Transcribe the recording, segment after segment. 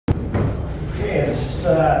Okay, it's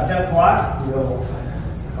 10 o'clock. We'll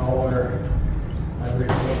call our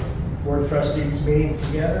Board of Trustees meeting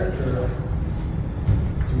together to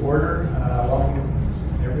order. Welcome,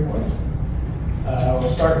 everyone.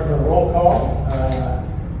 We'll start with a roll call.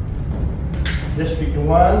 District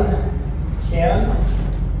 1, Ken,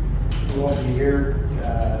 who won't be here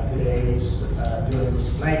today. He's doing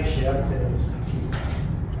his night shift, and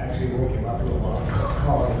actually woke him up a little long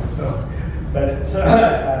calling. But so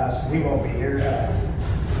we won't be here.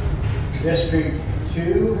 District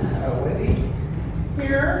 2, Wendy.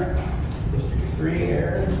 Here. District 3,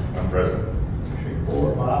 Aaron. I'm present. District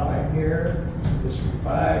 4, Bob, I'm here. District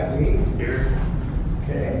 5, Lee. Here.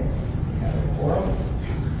 Okay. Have a quorum.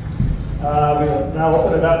 We'll now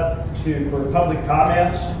open it up for public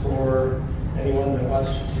comments for anyone that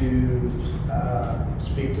wants to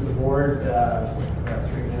speak to the board with a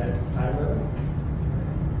 3-minute time limit.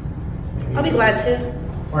 I'll be glad to.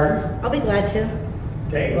 Pardon? I'll be glad to.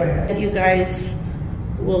 Okay, go ahead. You guys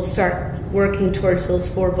will start working towards those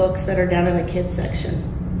 4 books that are down in the kids section.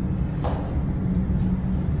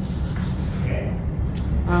 Okay.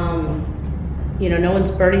 You know, no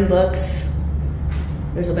one's burning books.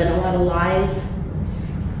 There's been a lot of lies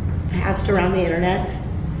passed around the internet.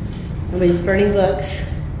 Nobody's burning books.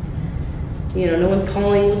 You know, no one's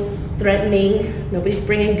calling, threatening. Nobody's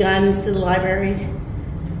bringing guns to the library.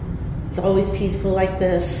 It's always peaceful like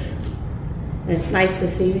this. And it's nice to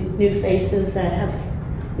see new faces that have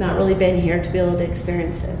not really been here to be able to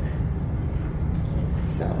experience it.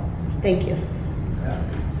 So, thank you. Yeah.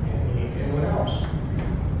 Anyone else?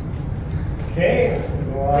 Okay.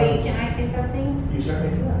 Wait, can I say something? You certainly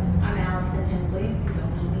can. I'm Allison Hensley, if you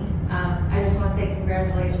don't know me. I just want to say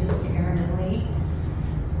congratulations to Aaron and Lee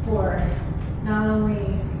for not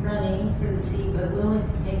only running for the seat, but willing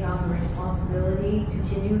to take on the responsibility,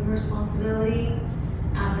 continued responsibility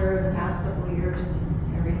after the past couple of years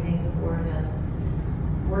and everything the board has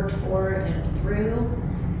worked for and through.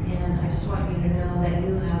 And I just want you to know that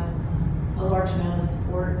you have a large amount of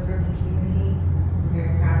support from the community. I'm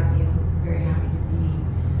very proud of you. Very happy to be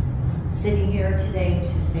sitting here today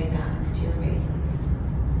to say that to your faces.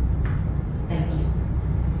 Thank you.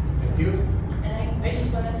 Thank you. And I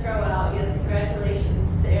just want to throw out, yes,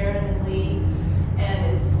 congratulations to Aaron and Lee.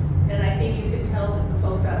 And I think you could tell that the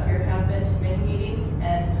folks out here have been to many meetings,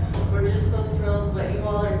 and we're just so thrilled what you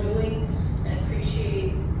all are doing and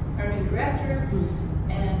appreciate our new director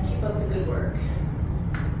and keep up the good work.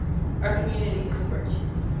 Our community supports you.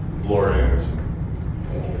 Laura Anderson.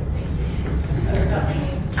 Thank you. I forgot my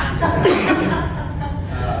name.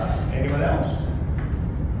 Anyone else?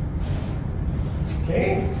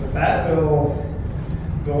 Okay, with that, we'll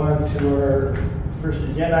go on to our first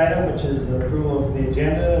agenda item, which is the approval of the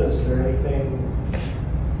agenda. Is there anything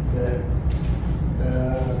that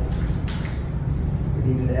we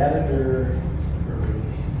needed added, or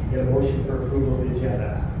we get a motion for approval of the agenda?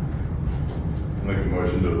 Make a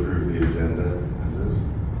motion to approve the agenda as is.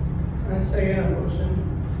 I second a motion.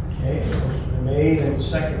 Okay, motion been made and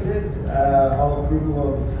seconded. All approval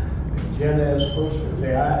of the agenda as posted,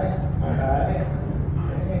 say aye. Aye.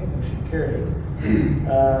 Okay, motion carried.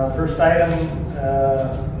 First item,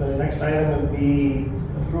 the next item would be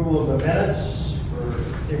approval of the minutes for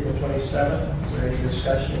April 27th. Is there any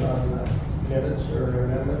discussion on the minutes or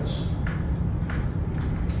amendments?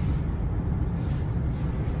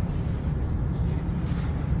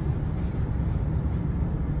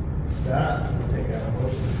 Scott, we'll take a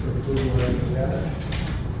motion for approval of the agenda.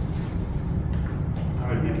 I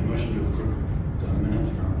would make a motion to approve the minutes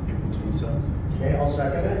from April 27th. Okay, I'll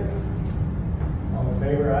second it. All in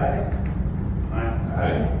favor, aye?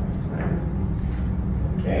 Aye.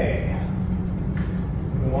 Okay.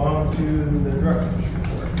 Move on to the director's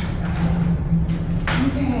report.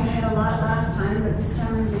 Okay, I had a lot last time, but this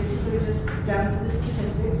time I'm basically just down to the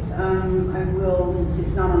statistics.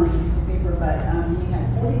 It's not on this piece of paper, but we had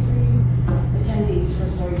 43 attendees for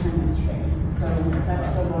Storytime yesterday. So that's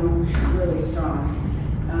still going really strong.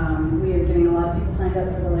 We are getting a lot of people signed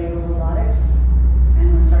up for the Lego robotics,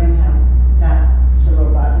 and we're starting to have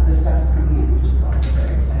the stuff is coming in, which is also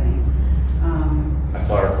very exciting. I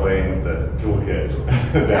saw her playing with the toolkits.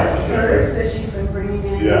 That's hers that she's been bringing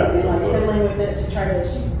in, Yeah, and like that's fiddling with it to try to,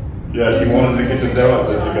 she wanted to get to know it,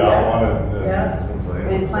 so she got one and yeah. been playing.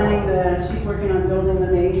 And planning she's working on building the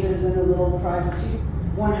mazes and the little projects. She's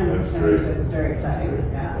 100% into it. It's very exciting.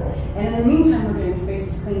 Yeah. Awesome. And in the meantime, we're getting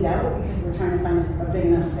spaces cleaned out because we're trying to find a big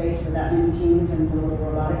enough space for that many teams and the little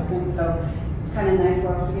robotics thing. So it's kind of nice.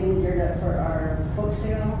 We're also getting geared up for our book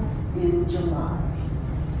sale in July.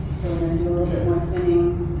 So we're going to do a little bit more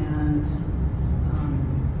thinning and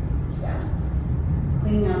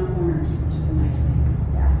cleaning out corners, which is a nice nicely.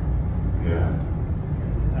 Yeah. Yeah.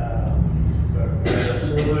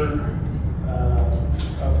 Server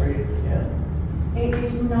upgrade, yeah. It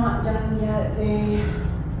is not done yet. They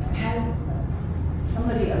had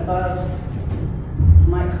somebody above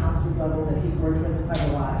Mike Cox's level that he's worked with quite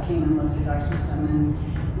a lot came and looked at our system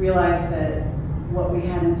and realized that what we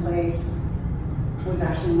had in place was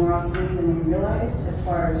actually more obsolete than we realized as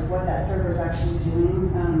far as what that server is actually doing.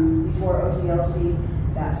 Before OCLC,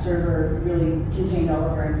 that server really contained all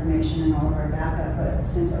of our information and all of our backup, but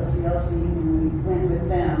since OCLC, when we went with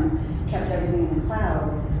them, kept everything in the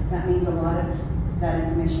cloud, that means a lot of that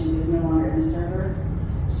information is no longer in the server.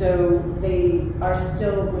 So we're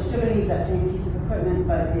still going to use that same piece of equipment,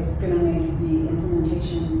 but it's going to make the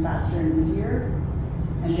implementation faster and easier.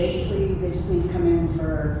 And basically, they just need to come in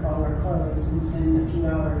while we're closed and spend a few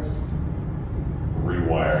hours.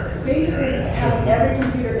 Rewire. Basically, having every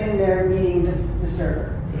computer in there meeting the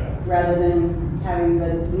server, rather than having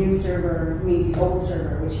the new server meet the old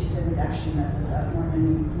server, which he said would actually mess us up more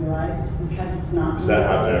than we realized because it's not. Is that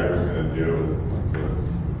how Derek was going to do it?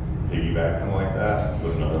 Was piggybacking like that?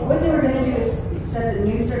 With another one? What they were going to do is set the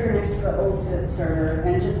new server next to the old server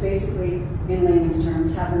and just basically, in layman's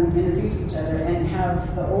terms, have them introduce each other and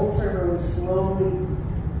have the old server would slowly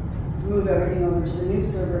move everything over to the new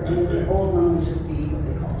server, and then the old one would just be what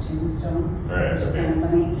they call tombstone, Right, which is okay. kind of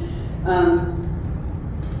funny.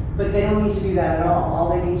 But they don't need to do that at all. All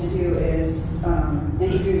they need to do is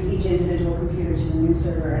introduce each individual computer to the new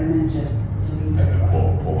server and then just delete And this then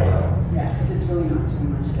one. pull it out. Yeah, because it's really not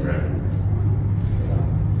doing much good Right. in this one. So.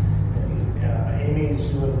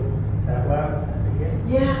 Amy's doing that lab again.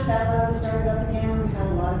 Yeah, Fat Lab has started up again. We've had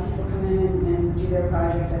a lot of people come in and do their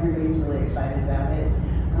projects. Everybody's really excited about it.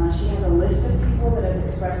 She has a list of people that have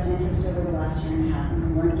expressed interest over the last year and a half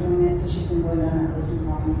and weren't doing it, so she's been going down that list and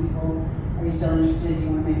calling people. Are you still interested? Do you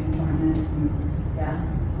want to make an appointment? And yeah,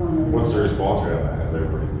 it's going really What's well. the response rate on that? Is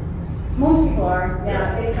everybody? Most people are,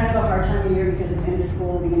 yeah. It's kind of a hard time of year because it's into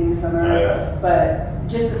school, beginning of summer. Oh, yeah. But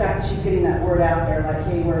just the fact that she's getting that word out there, like,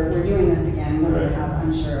 hey, we're doing this again, we're going Right. to have,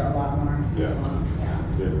 I'm sure, a lot more Yeah. response. Yeah.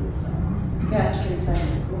 That's good. So, yeah, it's pretty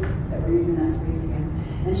exciting. Cool that we're using that space again.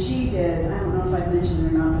 And she did, I don't know if I've mentioned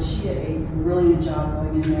it or not, but she did a brilliant job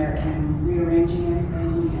going in there and rearranging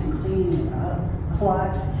everything and cleaning it up a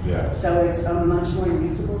lot. Yeah. So it's a much more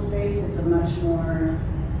usable space. It's a much more,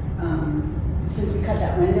 since we cut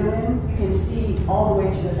that window in, you can see all the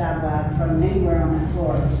way through the Fab Lab from anywhere on that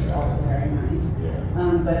floor, which is also very nice.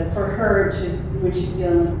 Yeah. But for her to, when she's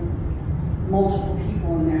dealing with multiple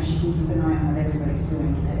people in there, she can keep an eye on what everybody's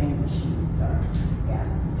doing at any machine. So yeah,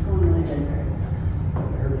 it's going really good. I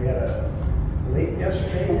heard we had a late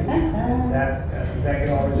yesterday. Does that get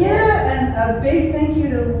all? Yeah, and a big thank you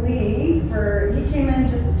to Lee he came in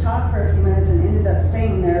just to talk for a few minutes and ended up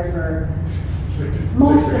staying there for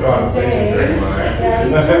most of the day. Yeah,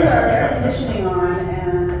 he turned our air conditioning on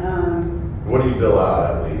and What do you bill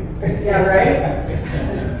out at, Lee? yeah, right?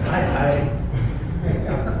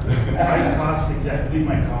 I cost exactly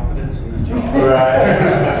my confidence in the job.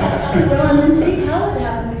 Right. Well, and then Steve Howlett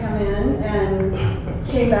happened to come in and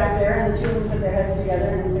came back there, and the two of them put their heads together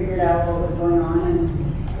and figured out what was going on,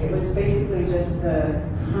 and it was basically just the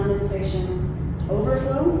condensation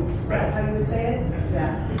overflow. Is that how you would say it?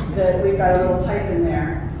 Yeah. That we've got a little pipe in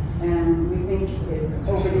there, and we think it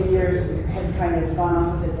over the years had kind of gone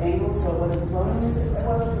off of its angle, so it wasn't flowing as it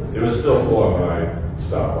was. It was still flowing when I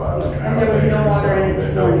stopped by. Like an And hour there was no later, water so in it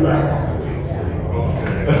this there's no morning. back. Okay.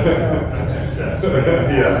 That's success.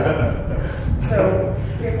 Yeah. So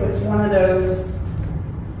it was one of those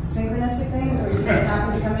synchronistic things where he just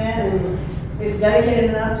happened to come in and is dedicated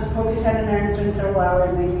enough to poke his head in there and spend several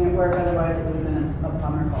hours making it work. Otherwise, it would have been a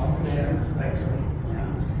bummer call for sure. Yeah, thanks.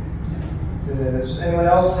 Yeah. Does anyone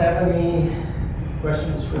else have any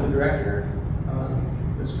questions for the director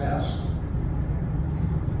on this past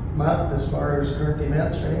month as far as current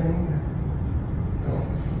events or anything? No?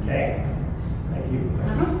 Okay, thank you.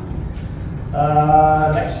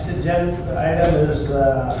 Next agenda item is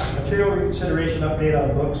material reconsideration update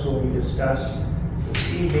on books will be discussed this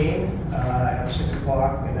evening at 6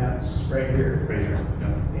 o'clock, and that's right here. Right here.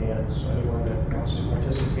 Yeah. And so anyone that wants to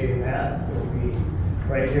participate in that will be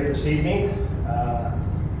right here this evening.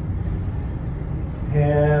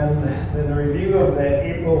 And then the review of the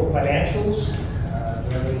April financials. Do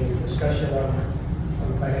you have any discussion on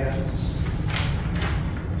the financials?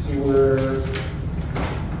 See, we're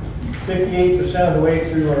 58% of the way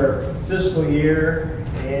through our fiscal year,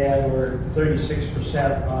 and we're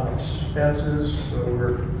 36% on expenses. So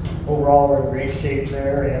we're overall in great shape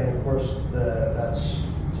there, and of course that's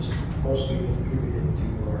just mostly contributed to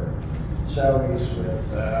our salaries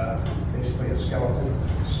with basically a skeleton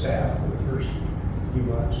staff for the first few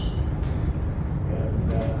months.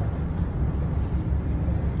 And,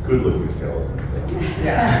 Good looking skeletons.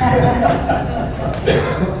 yeah.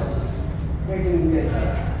 They're doing good.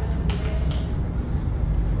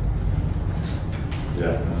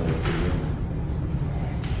 Yeah, no, that's good.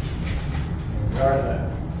 Regarding the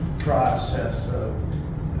process of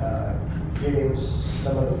getting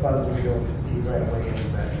some of the funds, we don't need right away in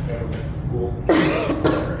that government pool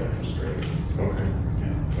or interest rate. Okay,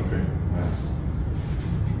 Yeah. okay, nice.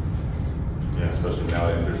 Yeah, especially now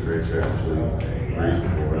that interest rates are actually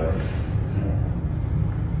reasonable, right?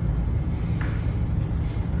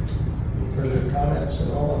 Any further comments at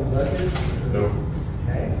all on the budget? No.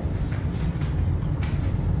 Okay.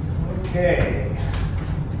 Okay.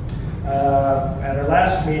 At our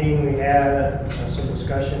last meeting, we had some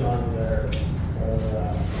discussion on the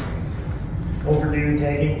overdue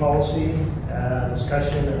tagging policy,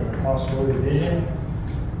 discussion and possible revision,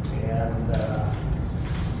 and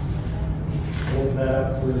open that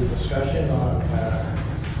up for discussion on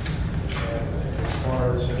as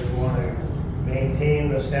far as if we want to maintain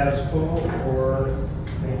the status quo or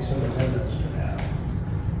make some amendments to that.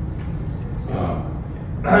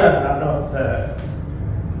 I don't know if the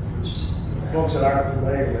folks that aren't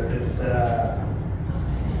familiar with it,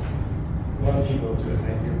 why don't you go through it,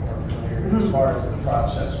 maybe you're more familiar as far as the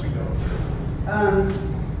process we go through.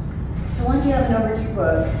 So once you have an overdue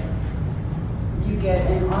book, you get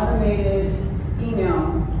an automated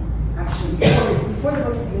email. Actually, before the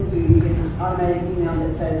book is even due, you get an automated email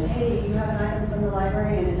that says, hey, you have an item from the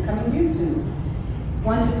library and it's coming due soon.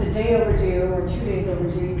 Once it's a day overdue or 2 days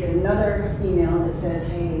overdue, you get another email that says,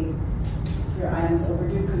 hey, your item's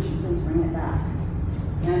overdue, could you please bring it back?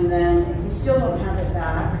 And then if we still don't have it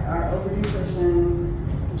back, our overdue person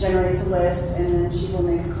generates a list and then she will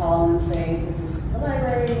make a call and say, this is the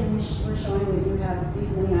library and we're showing that you have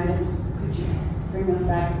these many items, could you bring those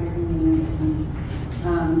back at your convenience? And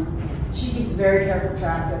she keeps very careful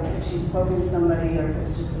track of if she's spoken to somebody or if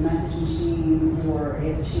it's just a message machine or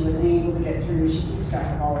if she wasn't able to get through, she keeps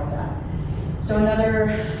track of all of that. So I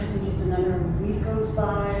think it's another week goes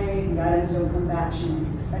by, the items don't come back, she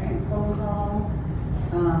makes a second phone call.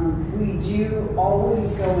 We do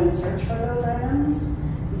always go and search for those items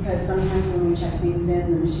because sometimes when we check things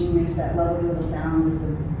in, the machine makes that lovely little sound,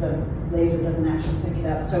 the laser doesn't actually pick it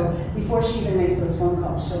up. So before she even makes those phone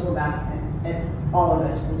calls, she'll go back and all of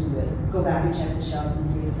us will do this, go back and check the shelves and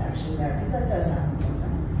see if it's actually there, because that does happen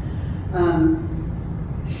sometimes.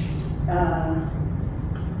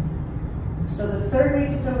 So the third week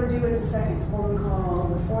it's overdue, it's a second phone call.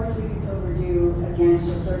 The fourth week it's overdue, again,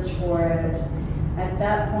 she'll search for it. At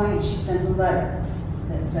that point, she sends a letter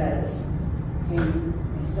that says, hey,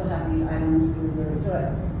 I still have these items. So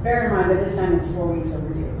bear in mind, by this time it's 4 weeks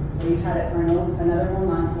overdue. So you've had it for another whole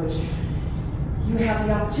month, which you have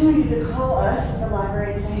the opportunity to call us at the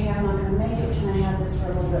library and say, hey, I'm not going to make it. Can I have this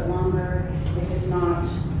for a little bit longer? If it's not.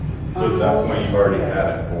 So at that point, you've already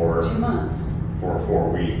had it for 2 months. For 4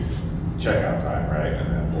 weeks checkout time, right?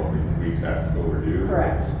 And then 4 weeks after overdue.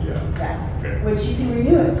 Correct. Yeah. Okay. Which you can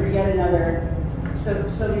renew it for yet another. So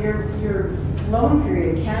your loan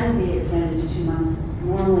period can be extended to 2 months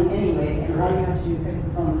normally anyway, and all you have to do is pick up the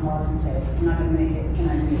phone and call us and say, I'm not going to make it, can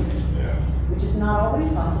I renew this? Yeah. Which is not always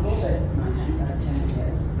possible, but 9 times out of 10 it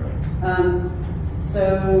is. Right.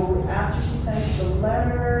 So after she sends the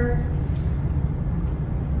letter,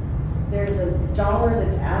 there's $1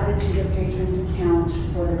 that's added to the patron's account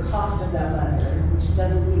for the cost of that letter, which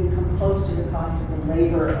doesn't even come close to the cost of the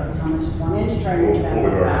labor of how much has gone into trying to get that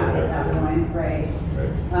one back at that point, right?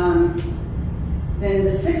 Then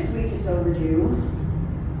the 6th week it's overdue,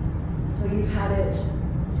 so you've had it,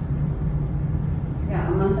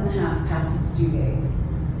 a month and a half past its due date.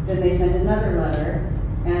 Then they send another letter,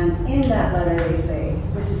 and in that letter they say,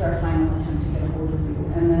 this is our final attempt to get a hold of you.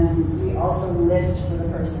 And then we also list for the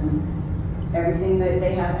person everything that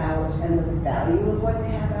they have out and the value of what they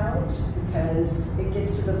have out, because it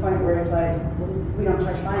gets to the point where it's like, we don't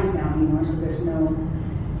charge fines now anymore, so there's no,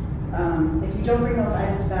 if you don't bring those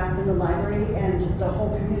items back, then the library and the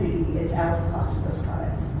whole community is out of the cost of those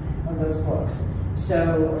products or those books.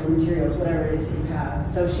 So, or materials, whatever it is that you have.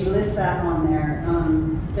 So she lists that on there.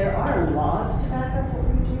 There are laws to back up what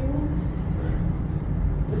we do.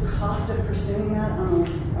 The cost of pursuing that on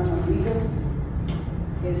a legal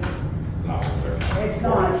is, it's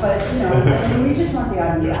not, but I mean, we just want the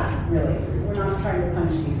items back, really. We're not trying to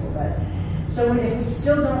punish people, but, so if we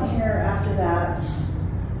still don't hear after that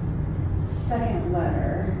second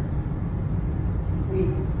letter, we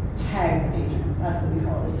tag the patron. That's what we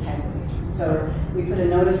call it, is tag the patron. So we put a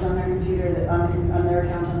notice on their computer, on their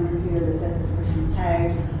account on the computer that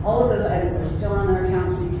All of those items are still on their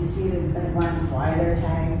account, so you can see at a glance why they're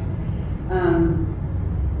tagged.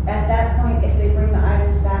 At that point, if they bring the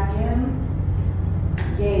items back in,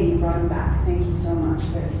 yay, you brought them back. Thank you so much.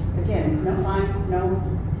 There's, again, no fine, no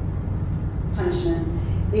punishment.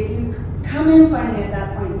 If you come in finally at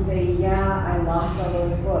that point and say, yeah, I lost all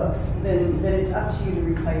those books, then it's up to you to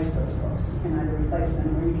replace those books. You can either replace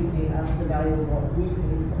them or you can pay us the value of what we paid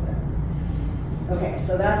for them. Okay,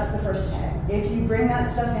 so that's the first tag. If you bring that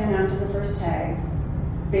stuff in after the first tag,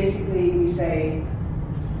 basically we say,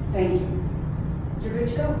 thank you. You're good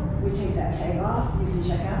to go. We take that tag off. You can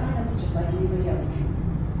check out items just like anybody else can.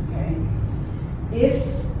 Okay? If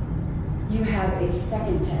you have a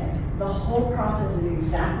second tag, the whole process is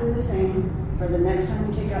exactly the same for the next time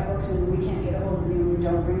we take out books and we can't get a hold of you and we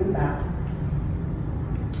don't bring them back.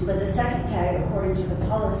 But the second tag, according to the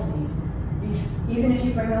policy, even if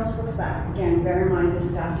you bring those books back, again, bear in mind this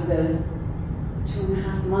is after the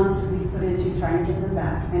 2.5 months we've put into trying to get them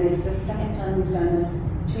back, and it's the second time we've done this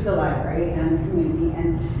to the library and the community,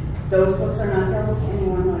 and those books are not available to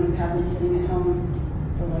anyone while you have them sitting at home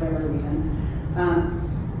for whatever reason.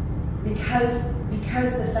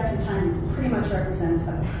 Because the second time pretty much represents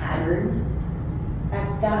a pattern,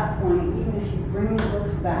 at that point, even if you bring the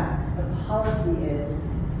books back, the policy is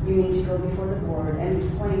you need to go before the board and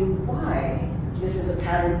explain why this is a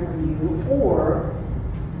pattern for you, or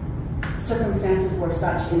circumstances were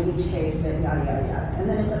such in each case that yada, yada, yada. And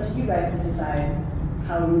then it's up to you guys to decide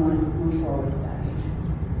how you want to move forward with that page.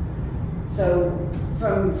 So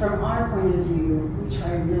from our point of view, we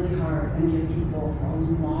try really hard and give people a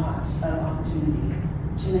lot of opportunity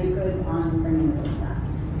to make good on bringing those back,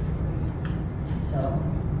 basically. So.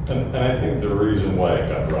 And I think the reason why it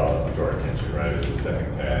got brought up to our attention, right, is the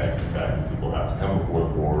second tag, the fact that people have to come before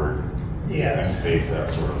the board and face that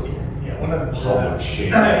sort of one of the public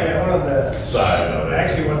shame one of the side of it.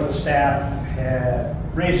 Actually, one of the staff had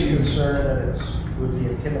raised a concern that it would be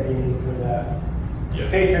intimidating for that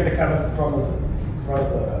patron to come in front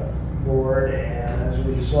of the board, and as a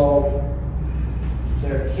result,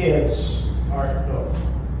 their kids aren't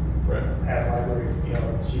have library. You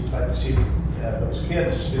know, so you'd like to see those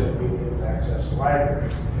kids still being able to access the library.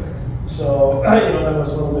 So, there was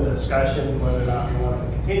a little bit of discussion whether or not we wanted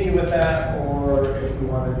to continue with that, or if we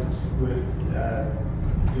wanted to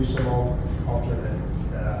do some alternate.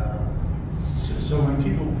 So when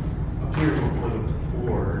people appear before the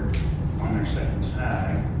board on their second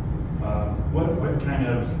tag, what kind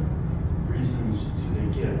of reasons do they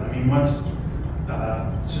give? I mean,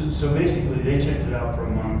 so basically they checked it out for a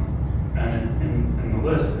month, and in the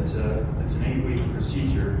list it's an 8-week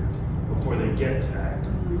procedure before they get tagged.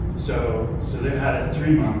 So they've had it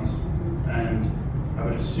 3 months, and I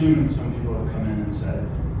would assume that some people have come in and said,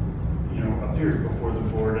 appeared before the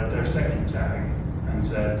board at their second tag and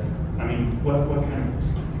said, I mean, what kind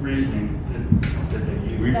of reasoning did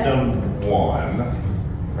they use? We've done one,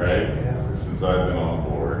 right? Yeah. Since I've been on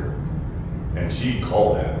board, and she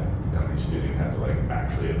called in. I mean, she didn't have to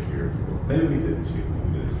actually appear. Maybe we did too.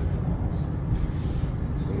 Maybe we did something else.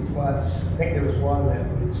 Well, I think there was one that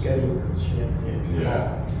we scheduled, but she didn't.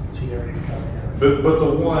 Yeah. She never did come in. But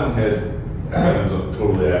the one it was a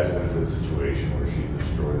totally accidental situation where she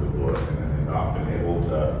destroyed the book and then had not been able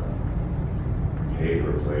to pay to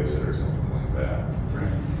replace it or something like that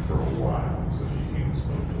for a while. So she came and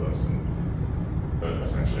spoke to us and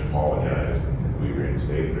essentially apologized, and we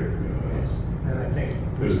reinstated her. And I think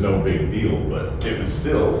it was no big deal, but it was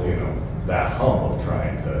still, that hump of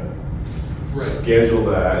trying to schedule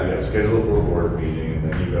that, schedule it for a board meeting, and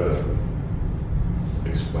then you got to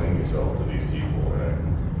explain yourself to these people, right?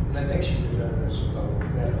 And I think she did this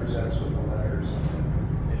that presents with a letter or something.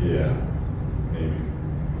 Yeah, maybe.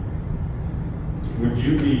 Would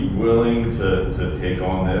you be willing to take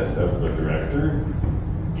on this as the director?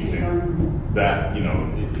 Do you think that,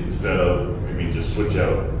 instead of, just switch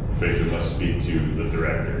out, basically must speak to the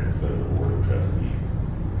director instead of the board of trustees?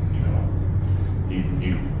 Do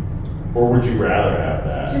you, or would you rather have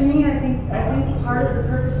that? To me, I think part of the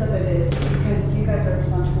purpose of it is because you guys are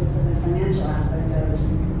responsible for the financial aspect of,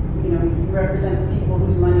 you represent the people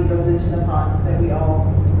whose money goes into the pot that we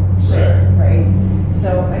all share, right?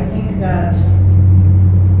 So I think that.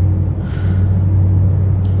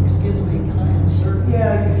 Excuse me, can I answer?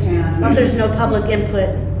 Yeah, you can. Well, there's no public input.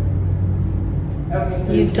 Okay,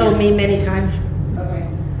 so You've told me many times. Okay.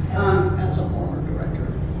 As a former director.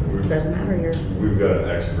 It doesn't matter here. We've got an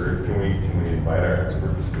expert. Can we invite our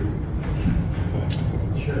expert to speak?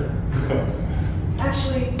 Sure.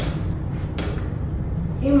 Actually,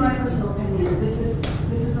 in my personal opinion, this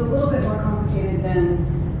is a little bit more complicated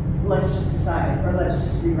than let's just decide, or let's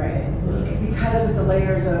just rewrite it, because of the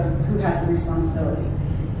layers of who has the responsibility.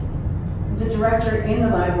 The director in the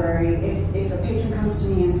library, if a patron comes to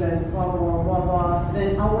me and says blah, blah, blah, blah,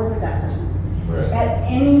 then I'll work with that person. Right.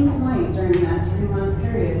 At any point during that 3-month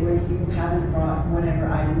period where you haven't brought whatever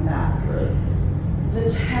item back, Right. the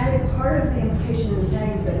tag, part of the implication in the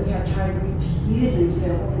tag is that we have tried repeatedly to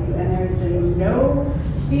get a hold of you, and there has been no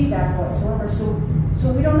feedback whatsoever, so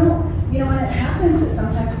we don't know. You know, when it happens that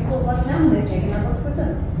sometimes people have left town and they've taken their books with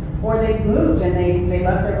them. Or they've moved and they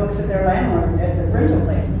left their books at their landlord at the rental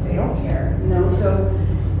place, but they don't care, you know. So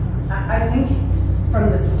I think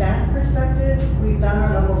from the staff perspective, we've done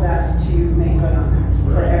our level best to make good on that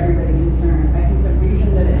for everybody concerned. I think the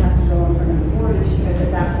reason that it has to go in front of the board is because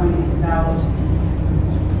at that point it's about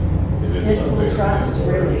fiscal trust,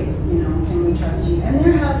 really. You know, can we trust you?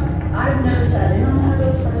 And I've never sat in on one of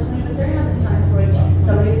those personally, but there have been times where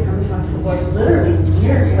somebody's come to talk to the board literally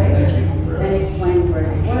years later and explained where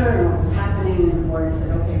they were and what was happening, and the board said,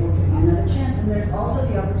 okay, we'll give you another chance. And there's also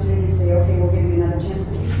the opportunity to say, okay, we'll give you another chance,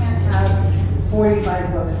 but you can't have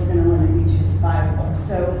 45 books, we're going to limit you to 5 books.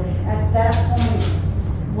 So at that point,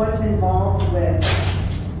 what's involved with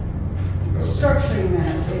structuring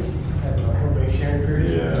that is, Have a probationary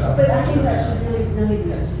period. Yeah. but I think that should really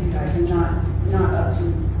be up to you guys and not up to,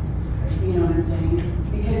 you know what I'm saying?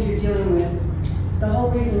 Because you're dealing with, the whole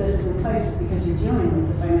reason this is in place is because you're dealing with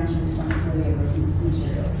the financial responsibility of those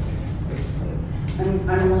materials, basically.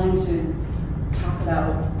 I'm willing to talk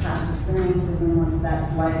about past experiences and what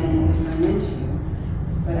that's like and what we run into,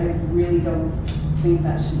 but I really don't think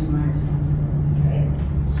that should be my responsibility. Okay.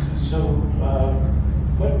 So,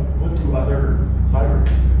 what do other libraries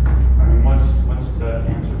do? I mean, what's the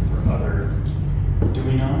answer for other, do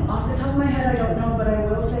we know? Off the top of my head, I don't know, but I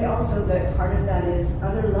will say also that part of that is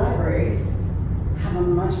other libraries have a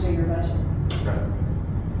much bigger budget. Right.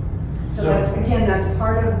 So that's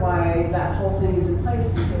part of why that whole thing is in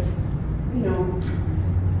place, because, you know,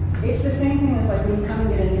 it's the same thing as like when you come and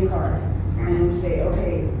get a new card and we say,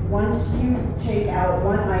 okay, once you take out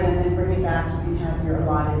one item and bring it back, you can have your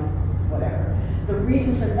allotted whatever. The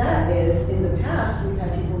reason for that is in the past, we've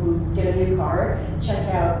had people who get a new card,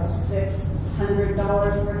 check out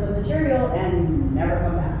 $600 worth of material and never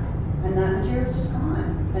come back. And that material's just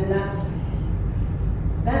gone. And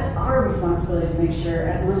that's our responsibility to make sure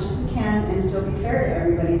as much as we can and still be fair to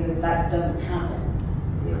everybody that doesn't happen.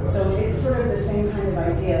 Yeah. So it's sort of the same kind of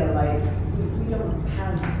idea, like we don't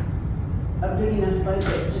have a big enough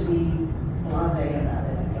budget to be blasé about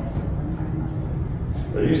it, I guess is what I'm trying to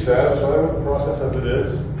say. Are you satisfied with the process as it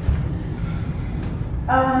is?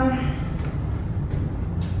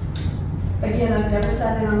 Again, I've never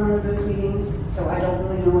sat in on one of those meetings, so I don't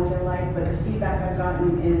really know what they're like, but the feedback I've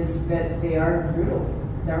gotten is that they are brutal,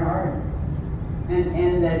 they're hard.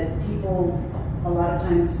 And that people, a lot of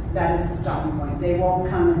times, that is the stopping point. They won't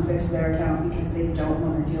come and fix their account because they don't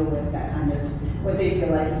want to deal with that kind of, what they feel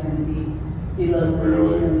like is going to be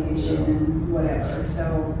belittling, humiliation, and whatever.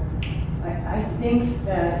 So I think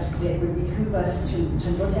that it would behoove us to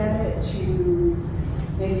look at it, to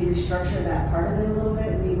maybe restructure that part of it a little bit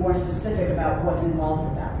and be more specific about what's involved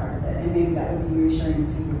with that part of it. And maybe that would be reassuring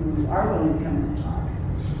to people who are willing to come in and talk.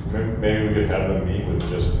 Maybe we could have them meet with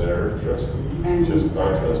just their trustee, And just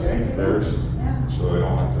our that's trustee very good. first, Yeah. so they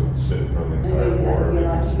don't have to sit in front of the And entire maybe that would board, be they a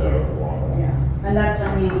lot can just easier. have it one. Yeah, and that's what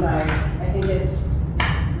I mean by, I think it's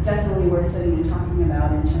definitely worth sitting and talking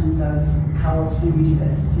about in terms of how else can we do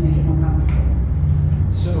this to make it more comfortable.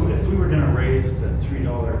 So if we were gonna raise the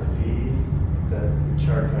 $3 fee that we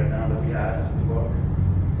charge right now that we add to the book,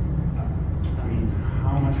 I mean,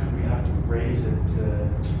 how much would we have to raise it to?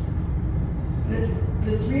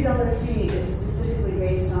 The $3 fee is specifically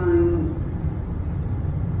based on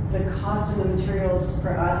the cost of the materials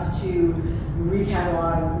for us to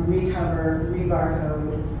recatalog, recover,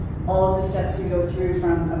 rebarcode, all of the steps we go through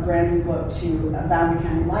from a brand new book to a Boundary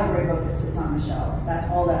County Library book that sits on the shelf. That's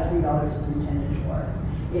all that $3 is intended for.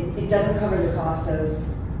 It doesn't cover the cost of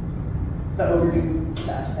the overdue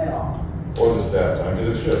stuff at all. Or the staff time,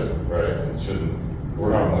 because it shouldn't, right? It shouldn't,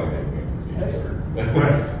 we're not money making entity here.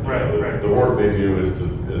 Right. The work they do is to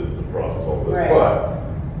process all this, Right. but,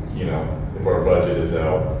 you know, if our budget is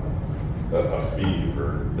out a fee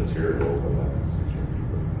for materials, then that's.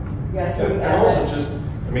 Yeah, so we And add also that. just,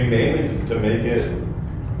 I mean, mainly to make it,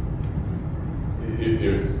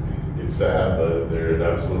 it's sad, but there's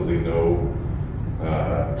absolutely no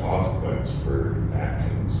consequence for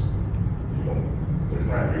actions. There's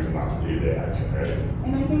no reason not to do the action, right?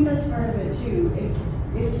 And I think that's part of it too.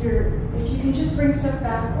 If you can just bring stuff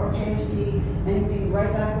back or pay a fee and be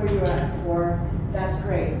right back where you were at before, that's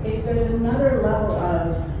great. If there's another level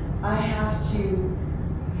of I have to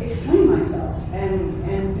explain myself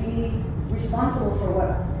and be responsible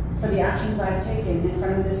for the actions I've taken in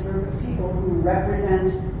front of this group of people who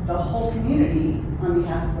represent the whole community on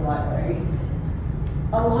behalf of the library.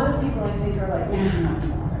 A lot of people I think are like, I'm not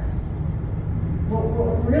gonna bother. What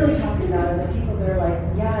we're really talking about are the people that are like,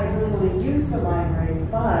 yeah, I really want to use the library,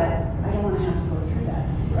 but I don't want to have to go through that.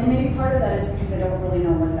 And maybe part of that is because I don't really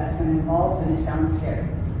know what that's going to involve, and it sounds scary.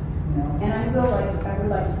 And I would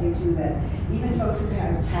like to say too that even folks who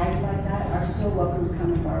have tagged like that are still welcome to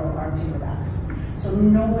come and borrow our paperbacks. So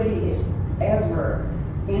nobody is ever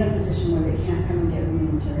in a position where they can't come and get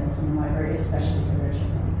reading material from the library, especially for their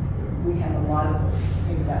children. We have a lot of those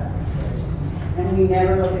paperback books for their children. And we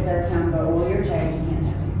never look at their account and go, well, you're tagged, you can't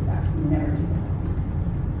have paperbacks. We never do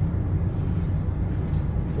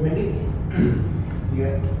that. Wendy, do you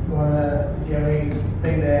have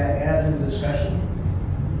anything to add to the discussion?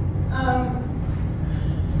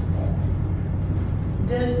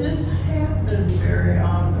 Does this happen very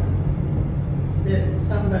often that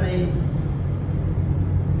somebody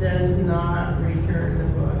does not return the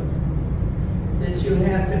book? That you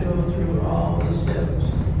have to go through all the steps?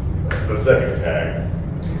 The second tag.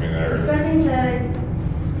 The second tag,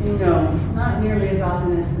 no, not nearly as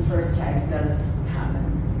often as the first tag does happen.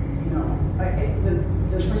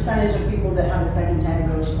 The percentage of people that have a second tag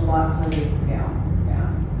goes a lot further down.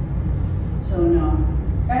 Yeah. So no.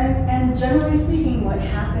 And generally speaking, what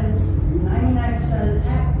happens 99% of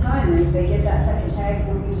the time is they get that second tag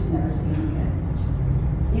and we just never see them again.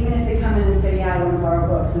 Even if they come in and say, yeah, I want to borrow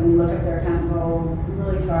books, and we look at their account and go, I'm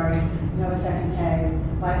really sorry, you have a second tag.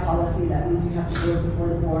 By policy, that means you have to go before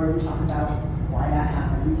the board and talk about why that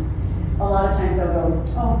happened. A lot of times they'll go,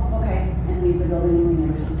 oh, okay, and leave the building and we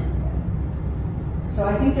never see them again. So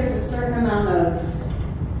I think there's a certain amount of,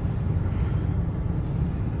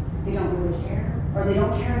 they don't really care, or they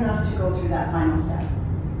don't care enough to go through that final step.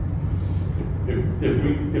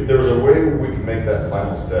 If there was a way where we could make that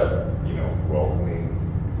final step, welcoming,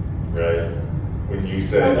 right? When you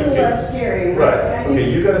said a little less scary. Right.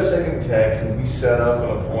 Okay, you got a second tag. Can we set up an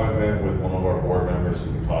appointment with one of our board members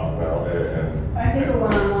who can talk about it? And I think a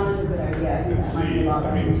one-on-one is a good idea. I think and that might be a lot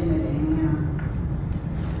less intimidating,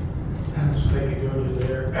 So they could go to the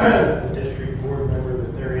district board member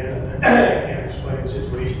that they're in and explain the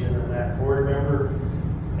situation, and then that board member.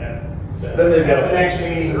 Then they've got the next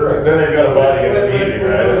meeting. Right. Then they've got a body at the meeting,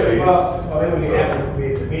 right? At least. Well, then we have to be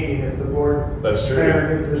at the meeting. If the board That's true. member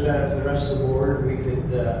could present it to the rest of the board, we could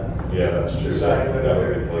Yeah, that's true. decide That whether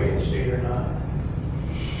would be they're clean. state or not.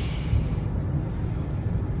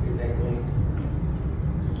 You think, Lee?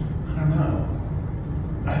 I don't know.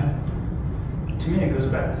 To me, it goes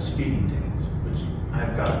back to speeding tickets, which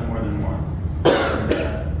I've gotten more than one. And,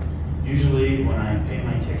 usually, when I pay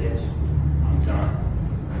my ticket, I'm done.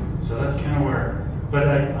 So that's kind of where, but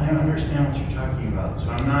I understand what you're talking about.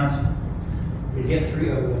 So I'm not. You get 3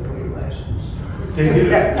 of them and put your license. They do.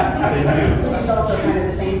 They do. Which is also kind of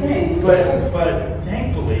the same thing. But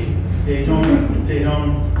thankfully, they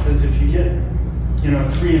don't, because if you get,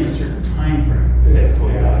 3 in a certain time frame, they pull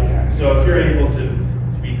you out. Yeah. So if you're able to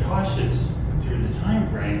be cautious through the time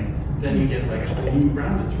frame, then you get like a new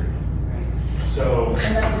round of 3. So.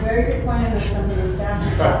 And that's a very good point, and that's something the staff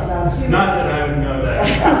has talked about too. Not that I would know that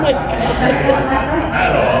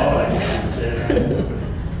at all.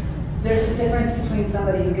 There's a difference between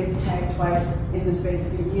somebody who gets tagged twice in the space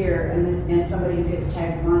of a year and somebody who gets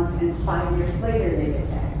tagged once and 5 years later they get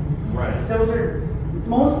tagged. Right. Those are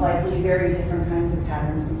most likely very different kinds of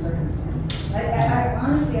patterns and circumstances. I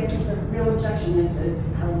honestly, I think the real objection is that it's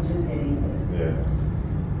how intimidating it is. Yeah.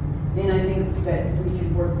 And I think that we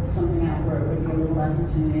could work something out where it would be a little less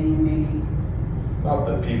intimidating, maybe. Not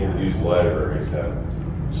that people who use libraries have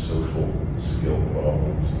social skill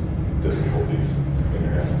problems, difficulties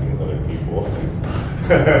interacting with other people.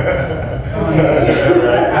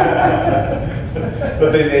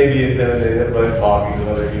 But they may be intimidated by talking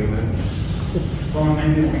to other humans. Well,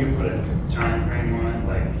 maybe if we could put a time frame on it,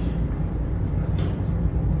 like I think it's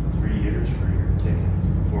 3 years for your tickets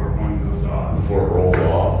before one goes off. Before it rolls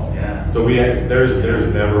off. Yeah. So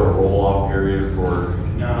there's never a roll off period for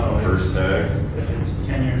No. first tag. If it's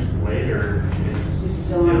 10 years later, it's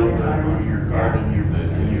still still on your good card. on your card Yeah.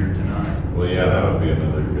 and you're denied. Well, yeah, that would be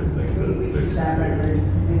another good thing We to keep fix. that record,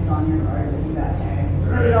 it's on your card that you got tagged.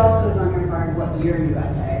 But Right. it also is on your card what year you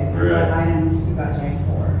got tagged, and what Right. items you got tagged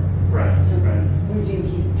for. Right, So right. we do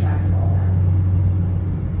keep track of all that.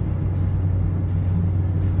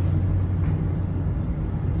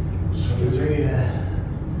 So is we need to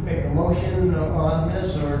make a motion on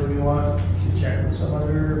this, or do we want to check with some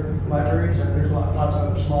other libraries? And there's lots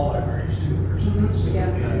of other small libraries too, per procedures Yeah.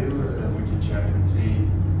 that we could check and see.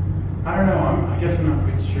 I don't know, I guess I'm not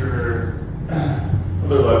quite sure.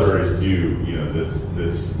 Other libraries do, you know,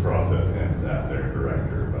 this process ends at their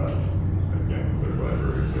director, but again, other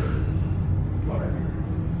libraries are larger.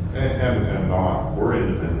 And not, we're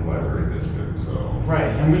independent library district, so. Right,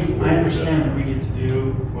 and I understand that we get to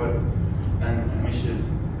do what, and we should,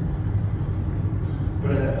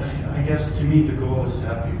 but I guess to me, the goal is to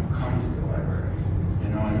have people come to the library, you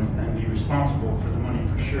know, and be responsible for the money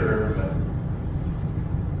for sure, but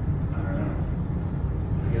I don't know.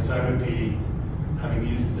 I guess I would be, having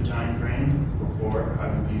used the time frame before, I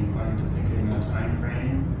would be inclined to think in a time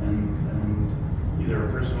frame and either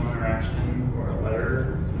a personal interaction or a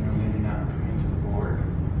letter, you know, maybe not coming to the board.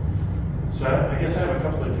 So I guess I have a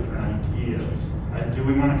couple of different ideas. Do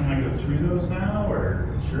we want to kind of go through those now, or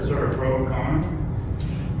sort of pro and con,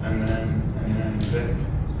 and then pick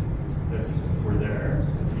if we're there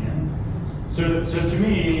at the end? So to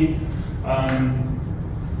me,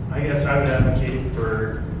 I guess I would advocate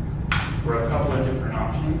for a couple of different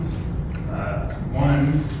options.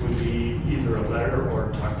 One would be either a letter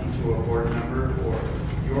or talking to a board member or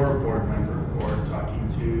your board member or talking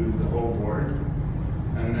to the whole board.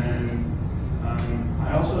 And then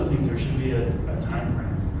I also think there should be a time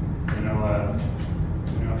frame. You know,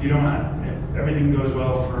 if you don't if everything goes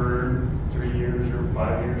well for 3 years or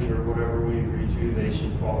 5 years or whatever we agree to, they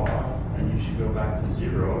should fall off and you should go back to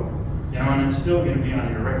 0. You know, and it's still going to be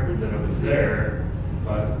on your record that it was there,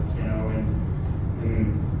 but you know,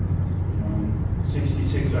 in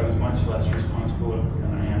 66, I was much less responsible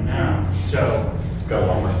than I am now. So, Got a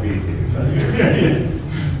lot more speed tickets out here.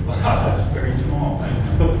 wow, that's very small.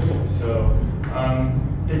 So,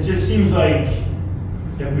 it just seems like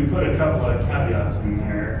if we put a couple of caveats in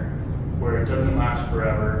there where it doesn't last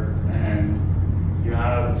forever and you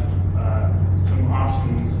have some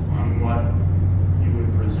options on what you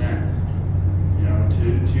would present, you know,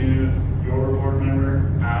 to your board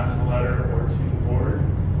member as a letter or to the board.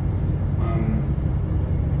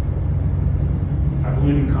 I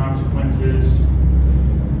believe in consequences,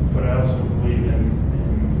 but I also believe in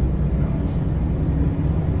you know,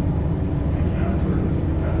 making up for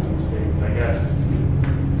past mistakes. I guess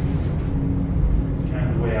it's kind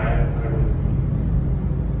of the way I would.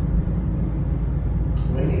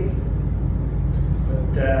 Wendy?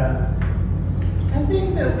 But, I think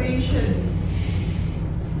that we should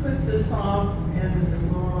put this off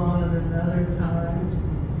and go on at another time.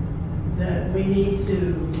 That we need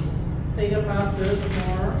to think about this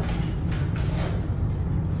more.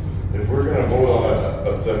 If we're gonna vote on it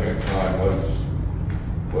a second time, let's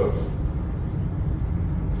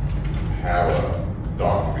have a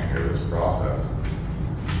document here, this process,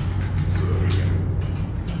 so that we can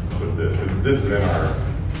put this. This is in our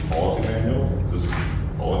policy manual. Is this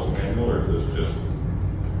policy manual, or is this just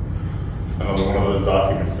another one of those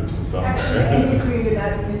documents that's from somewhere? Actually, Amy created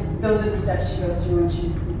that because those are the steps she goes through, and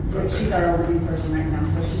she's our overdue person right now,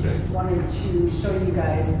 so she just wanted to show you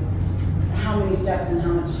guys how many steps and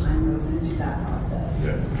how much time goes into that process.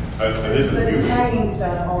 Yes. This is But the beautiful. tagging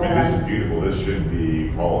stuff, all I mean, of this that. is beautiful. This should be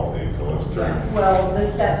policy, so let's turn. Yeah, well, the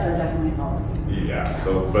steps are definitely policy. Yeah,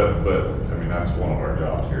 so, but, I mean, that's one of our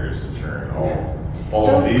jobs here is to turn Yeah. all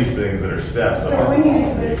So- of these things that are steps. So when you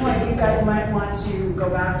get to the point, you guys might want to go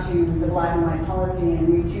back to the black and white policy and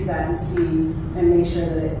read through that and see, and make sure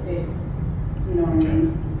that it you know what I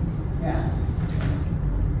mean? Yeah.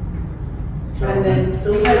 So, And then,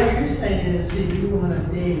 So what because, you're saying is that you want a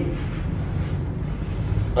date.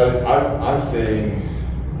 I'm saying,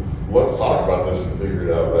 let's talk about this and figure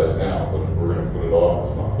it out right now, but if we're gonna put it off,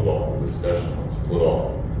 let's not put off the discussion, let's put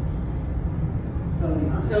off.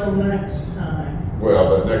 voting on it. Till next time.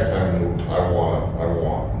 Well, but next time, I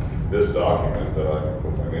want this document that I can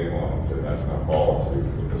put my name on and say that's not policy,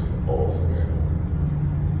 but this is the policy manual.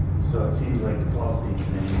 so it seems like the policy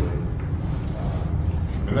can anyway.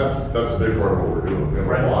 And that's a big part of what we're doing. We have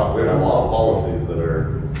Right. a lot of policies that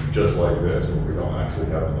are just like this, where we don't actually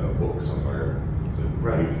have them in a book somewhere. That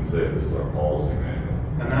Right. We can say this is our policy manual.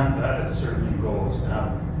 And that is certainly a goal, is to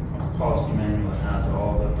have a policy manual that has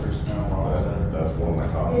all the personnel, all the. That's one of my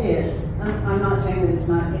top. It is. I'm not saying that it's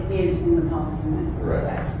not, it is in the policy manual. Right.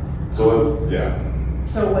 Yes. So let's, yeah,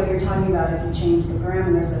 So what you're talking about, if you change the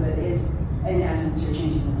parameters of it, is, in essence, you're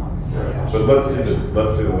changing the policy. right. But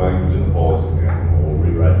let's see the language in the policy manual. We'll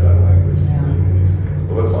rewrite that language to Yeah. really these things.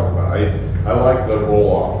 But let's talk about it. I like the roll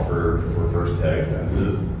off for first tag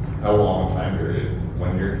fences. How long a time period?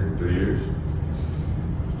 1 year? 3 years?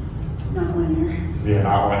 Not 1 year. Yeah,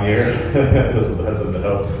 not 1 year. That's a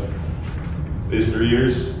no. Is 3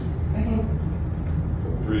 years? I think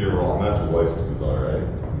 3-year roll, and that's what licenses are, right?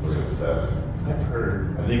 Or is it 7? I've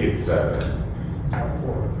heard. I think it's 7. Not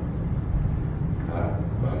 4.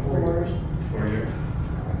 About 4 years. 4 years.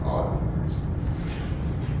 Odd numbers.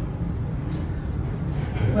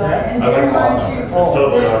 Well, and I like bear in mind odd too, numbers. It's still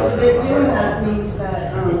that numbers. doing that means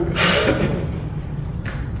that,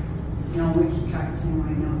 you know, we keep track the same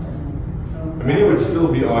way, no, it doesn't, so. I mean, it would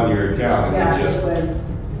still be on your account. It Yeah, would it just, would.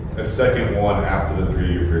 a second one after the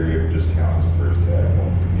 3-year period would just count as a first tag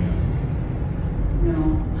once again.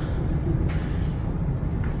 No.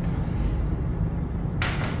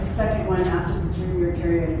 A second one after the 3-year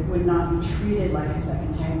period would not be treated like a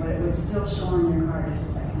second tag, but it would still show on your card as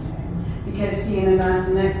a second tag. Because see, and then that's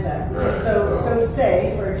the next step. Because Right, so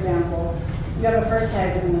say, for example, you have a first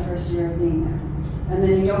tag within the first year of being there. And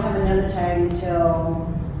then you don't have another tag until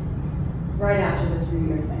right after the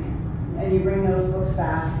 3-year thing. And you bring those books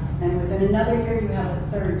back, and within another year you have a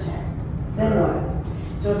third tag. Then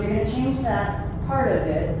what? So if you're gonna change that part of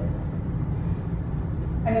it,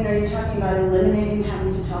 I mean, are you talking about eliminating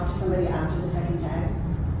having to talk to somebody after the second tag?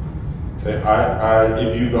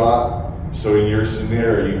 If you got, so in your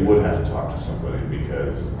scenario, you would have to talk to somebody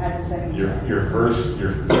because At the second tag? your first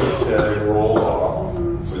tag rolled off,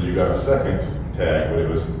 Mhm. so you got a second tag, but it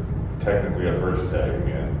was technically a first tag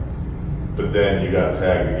again. But then you got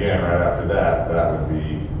tagged again right after that. That would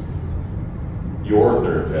be your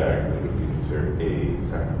third tag. It would be considered a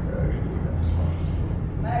second tag, and you would have to talk to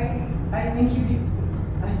somebody. I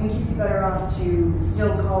think you'd be better off to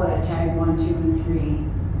still call it a tag 1, 2, and 3.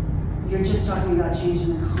 You're just talking about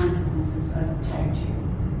changing the consequences of tag 2.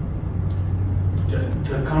 The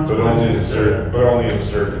But consequences. only in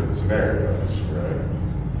certain scenarios, right?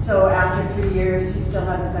 So after 3 years, you still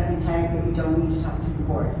have a second tag, but you don't need to talk to the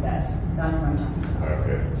board. That's what I'm talking about.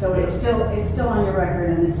 Okay. So it's still on your record,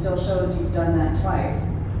 and it still shows you've done that twice.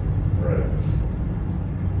 Right.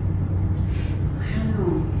 I don't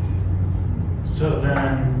know. So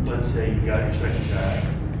then, let's say you got your second tag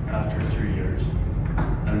after 3 years,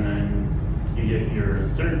 and then you get your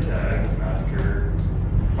third tag after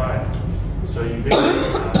 5. So you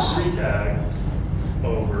basically have 3 tags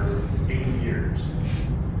over 8 years.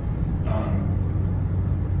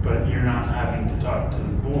 But you're not having to talk to the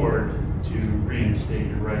board to reinstate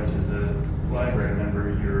your rights as a library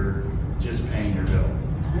member, you're just paying your bill.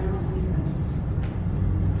 I don't think that's,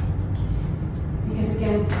 because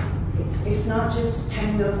again, it's not just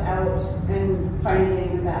handing those out and finally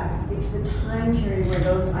getting them back. It's the time period where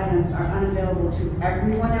those items are unavailable to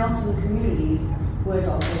everyone else in the community who has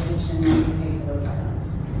also pitched in money to pay for those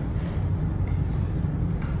items.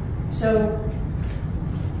 So,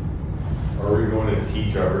 Are we going to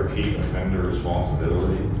teach our repeat offender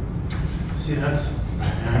responsibility? See, that's,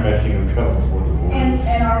 Making them come before the board?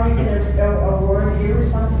 and are we gonna award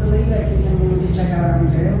irresponsibility by continuing to check out our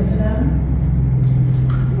materials to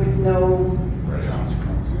them? With no, Right.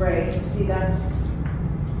 consequence. right, see, that's,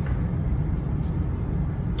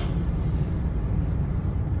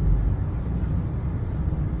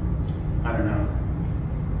 I don't know.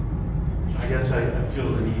 I guess I feel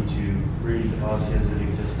the need to read the policy as it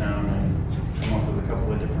exists now and come up with a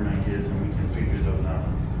couple of different ideas and we can figure those out.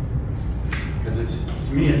 Because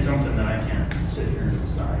to me, it's something that I can't sit here and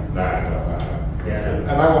decide. Nah. Yeah. And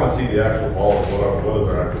I want to see the actual policy. What is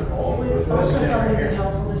our actual it policy? would also probably be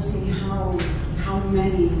helpful to see how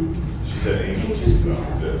many She said English patrons is we about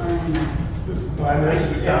have this. are in that. This is Well, I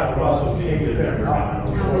think mean, that would also be a good number.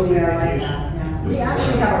 How many are like that, yeah. We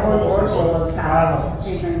actually have a whole board full of past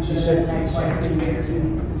patrons that have been tagged twice in years.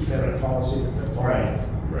 It's got a policy that they're following.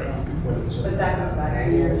 Right. But that goes back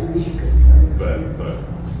 3 years, I mean. But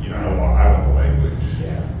you know, I want the language.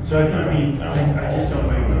 Yeah. So I think I just don't know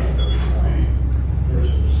Language that we can see.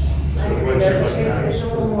 Versus. I So agree, what you're looking at it's is- a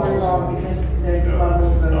little more involved because there's You know,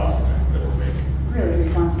 levels it's of document that we're making. really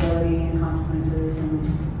responsibility and consequences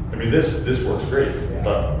and, I mean, this works great,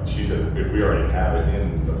 but she said if we already have it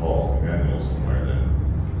in the policy manual somewhere,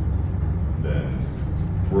 then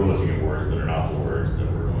we're looking at words that are not the words that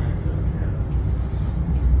we're going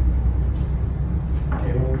to.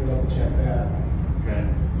 Okay, we'll double check that. Okay.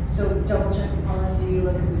 so double check the policy,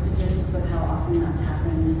 look at the statistics of how often that's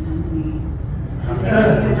happened and how much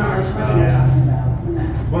money we're talking about when that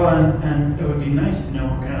happens. Well, and it would be nice to know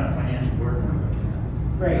what kind of financial burden we're looking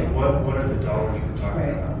at. Right. What are the dollars we're talking Right.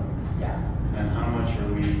 about? Yeah. And how much are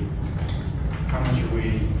we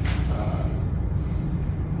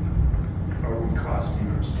costing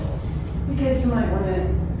ourselves? Because you might wanna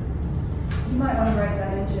write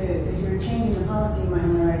that into, if you're changing the policy, you might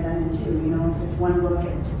wanna write that in too, you know, if it's one book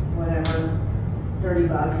at whatever,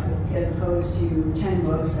 $30 as opposed to 10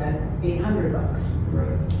 books at $800.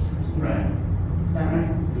 Right. Right. that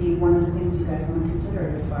might be one of the things you guys want to consider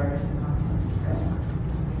as far as the consequences go.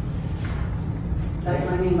 That's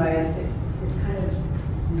what I mean by it's kind of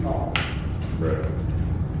involved. Right.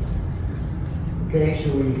 Okay,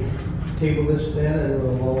 should we table this then and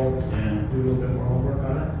we'll Yeah. do a little bit more homework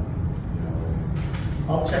on it?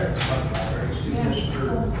 I'll check the spot libraries, see Yeah. just for,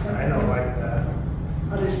 I know like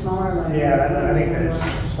Other smaller libraries. yeah, I think that's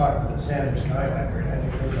stock the Sanders County Library, I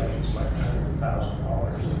think their budget's like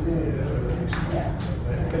 $100,000. Yeah.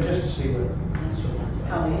 But just to see what.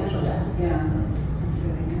 How they handle that, yeah, that's a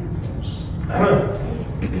good idea.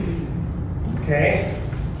 Okay.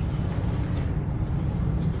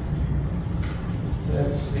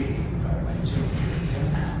 Let's see if I might zoom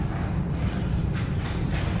here.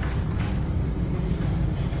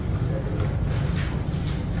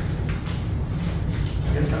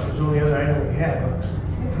 I guess that was the only other item we had. So,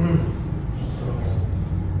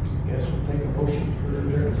 guess we'll take a motion for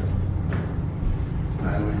adjournment.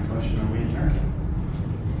 I would motion that we adjourn.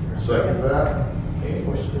 Second that? Okay,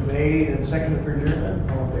 motion been made and seconded for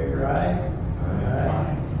adjournment. All in favor, aye?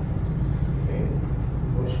 Aye. Okay,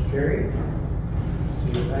 motion carried.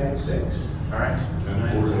 See you at 9 and 6. All right.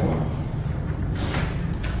 10:41.